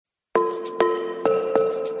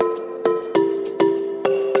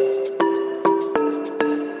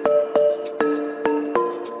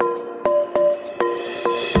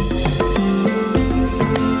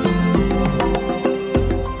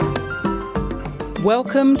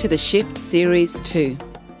Welcome to the Shift Series 2.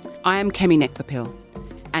 I am Kemi,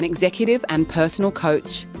 an executive and personal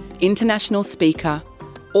coach, international speaker,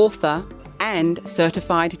 author, and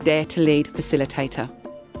certified Dare to Lead facilitator.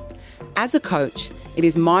 As a coach, it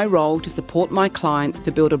is my role to support my clients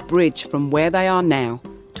to build a bridge from where they are now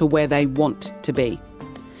to where they want to be.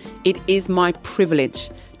 It is my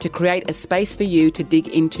privilege to create a space for you to dig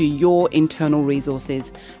into your internal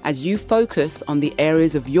resources as you focus on the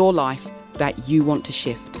areas of your life that you want to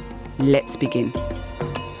shift. Let's begin.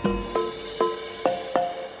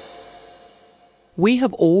 We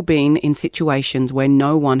have all been in situations where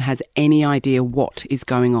no one has any idea what is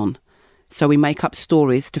going on, so we make up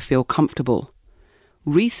stories to feel comfortable.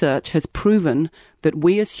 Research has proven that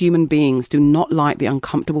we as human beings do not like the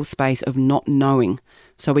uncomfortable space of not knowing,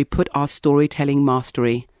 so we put our storytelling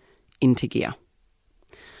mastery into gear.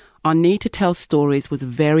 Our need to tell stories was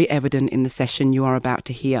very evident in the session you are about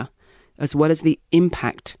to hear, as well as the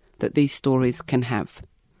impact that these stories can have.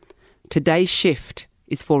 Today's shift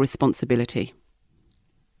is for responsibility.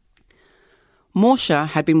 Morsha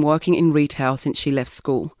had been working in retail since she left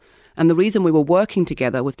school, and the reason we were working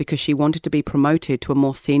together was because she wanted to be promoted to a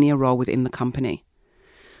more senior role within the company.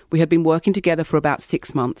 We had been working together for about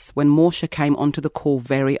 6 months when Morsha came onto the call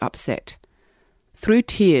very upset. Through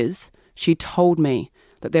tears, she told me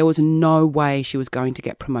that there was no way she was going to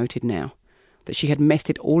get promoted now, that she had messed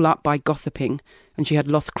it all up by gossiping and she had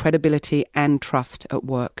lost credibility and trust at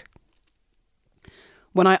work.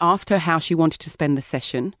 When I asked her how she wanted to spend the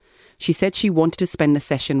session, she said she wanted to spend the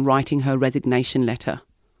session writing her resignation letter.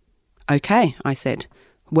 Okay, I said,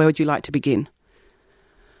 where would you like to begin?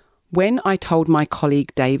 When I told my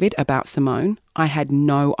colleague David about Simone, I had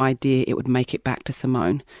no idea it would make it back to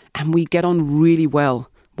Simone, and we get on really well.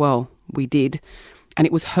 Well, we did. And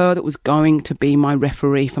it was her that was going to be my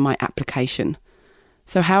referee for my application.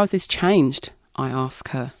 So how has this changed? I asked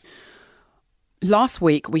her. Last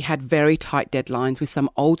week, we had very tight deadlines with some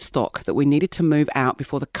old stock that we needed to move out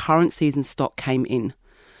before the current season stock came in.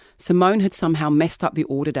 Simone had somehow messed up the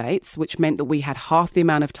order dates, which meant that we had half the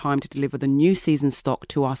amount of time to deliver the new season stock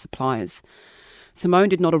to our suppliers. Simone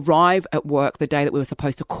did not arrive at work the day that we were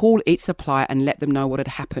supposed to call each supplier and let them know what had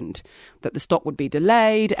happened, that the stock would be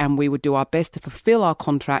delayed and we would do our best to fulfill our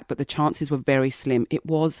contract, but the chances were very slim. It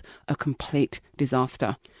was a complete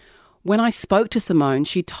disaster. When I spoke to Simone,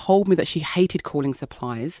 she told me that she hated calling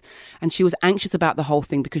suppliers and she was anxious about the whole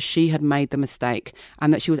thing because she had made the mistake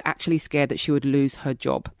and that she was actually scared that she would lose her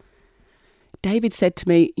job. David said to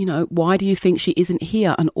me, why do you think she isn't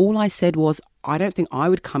here? And all I said was, I don't think I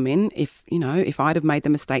would come in if I'd have made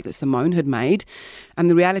the mistake that Simone had made. And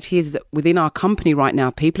the reality is that within our company right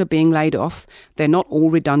now, people are being laid off. They're not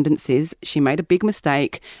all redundancies. She made a big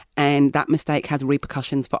mistake and that mistake has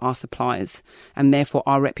repercussions for our suppliers and therefore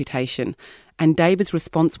our reputation. And David's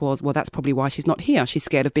response was, well, that's probably why she's not here. She's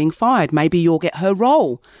scared of being fired. Maybe you'll get her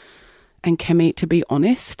role. And Kemi, to be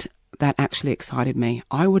honest, that actually excited me.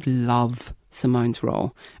 I would love Simone's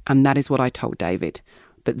role. And that is what I told David.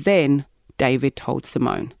 But then David told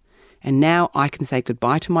Simone. And now I can say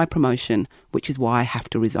goodbye to my promotion, which is why I have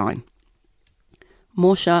to resign.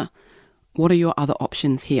 Morsha, what are your other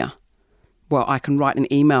options here? Well, I can write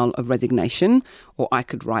an email of resignation, or I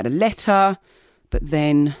could write a letter, but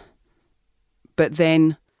then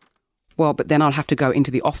I'll have to go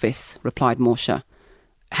into the office, replied Morsha.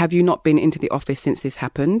 Have you not been into the office since this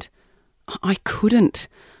happened? I couldn't.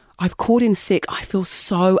 I've called in sick. I feel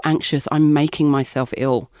so anxious. I'm making myself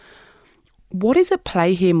ill. What is at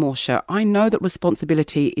play here, Morsha? I know that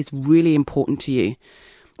responsibility is really important to you.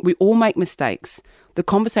 We all make mistakes. The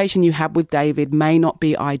conversation you had with David may not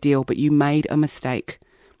be ideal, but you made a mistake.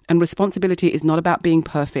 And responsibility is not about being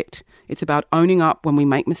perfect. It's about owning up when we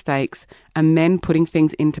make mistakes and then putting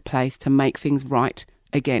things into place to make things right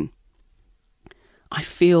again. I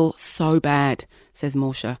feel so bad, says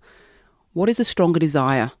Morsha. What is a stronger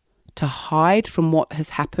desire? To hide from what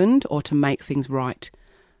has happened or to make things right?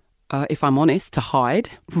 If I'm honest, to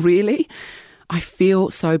hide. Really? I feel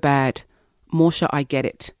so bad. Morsha, I get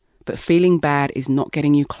it. But feeling bad is not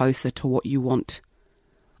getting you closer to what you want.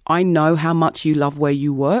 I know how much you love where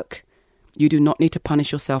you work. You do not need to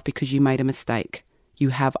punish yourself because you made a mistake. You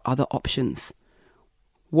have other options.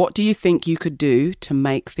 What do you think you could do to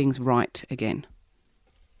make things right again?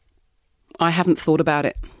 I haven't thought about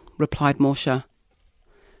it, replied Morsha.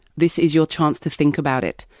 This is your chance to think about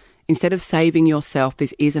it. Instead of saving yourself,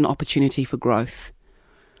 this is an opportunity for growth.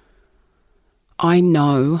 I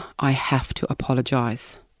know I have to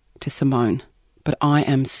apologise to Simone, but I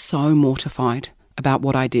am so mortified about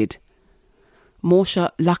what I did.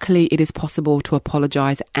 Morsha, luckily it is possible to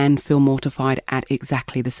apologise and feel mortified at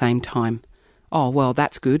exactly the same time. "Oh, well,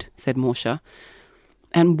 that's good," said Morsha.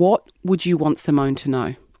 "And what would you want Simone to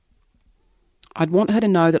know?" "I'd want her to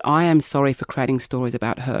know that I am sorry for creating stories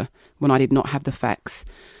about her when I did not have the facts,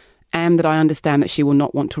 and that I understand that she will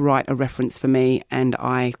not want to write a reference for me, and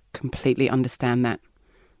I completely understand that."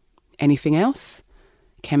 "Anything else?"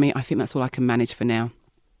 "Kemi, I think that's all I can manage for now."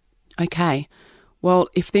 "Okay, well,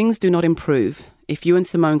 if things do not improve, if you and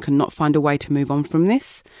Simone cannot find a way to move on from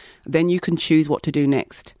this, then you can choose what to do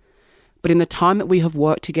next. But in the time that we have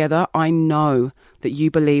worked together, I know that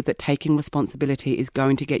you believe that taking responsibility is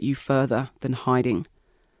going to get you further than hiding."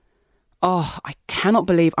 "Oh, I cannot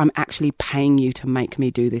believe I'm actually paying you to make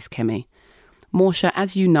me do this, Kemi." "Morsha,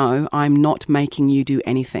 as you know, I'm not making you do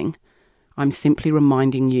anything. I'm simply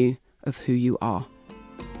reminding you of who you are."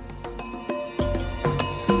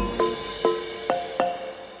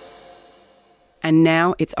 And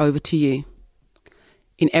now it's over to you.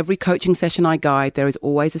 In every coaching session I guide, there is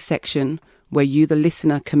always a section where you, the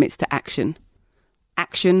listener, commits to action.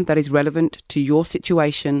 Action that is relevant to your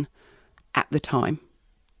situation at the time.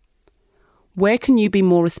 Where can you be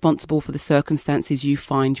more responsible for the circumstances you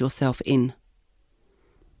find yourself in?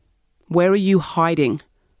 Where are you hiding,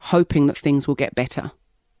 hoping that things will get better?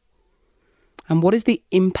 And what is the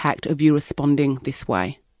impact of you responding this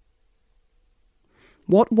way?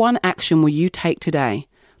 What one action will you take today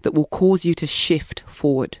that will cause you to shift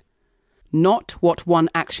forward? Not what one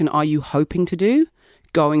action are you hoping to do,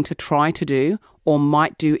 going to try to do, or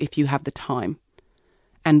might do if you have the time.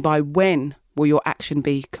 And by when will your action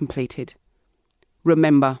be completed?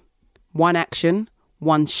 Remember, one action,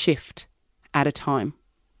 one shift at a time.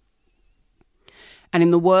 And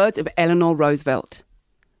in the words of Eleanor Roosevelt,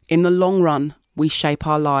 in the long run, we shape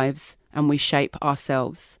our lives and we shape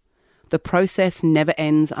ourselves. The process never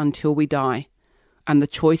ends until we die, and the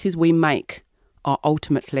choices we make are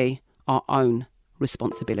ultimately our own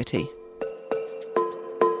responsibility.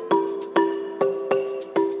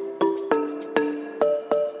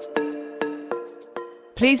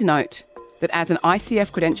 Please note that as an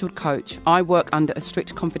ICF credentialed coach, I work under a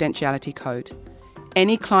strict confidentiality code.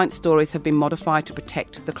 Any client stories have been modified to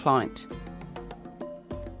protect the client.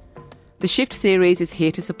 The Shift series is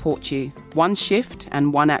here to support you, one shift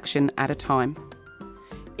and one action at a time.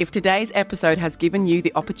 If today's episode has given you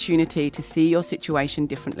the opportunity to see your situation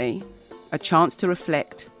differently, a chance to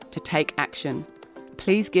reflect, to take action,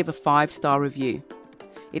 please give a 5-star review.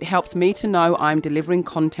 It helps me to know I'm delivering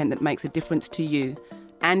content that makes a difference to you,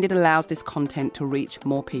 and it allows this content to reach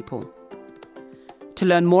more people. To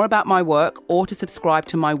learn more about my work or to subscribe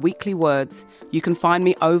to my weekly words, you can find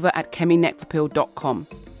me over at KemiNekvapil.com.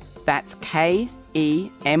 That's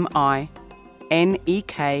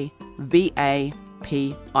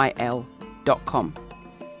KemiNekvapil.com.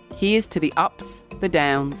 Here's to the ups, the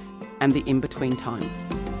downs, and the in-between times.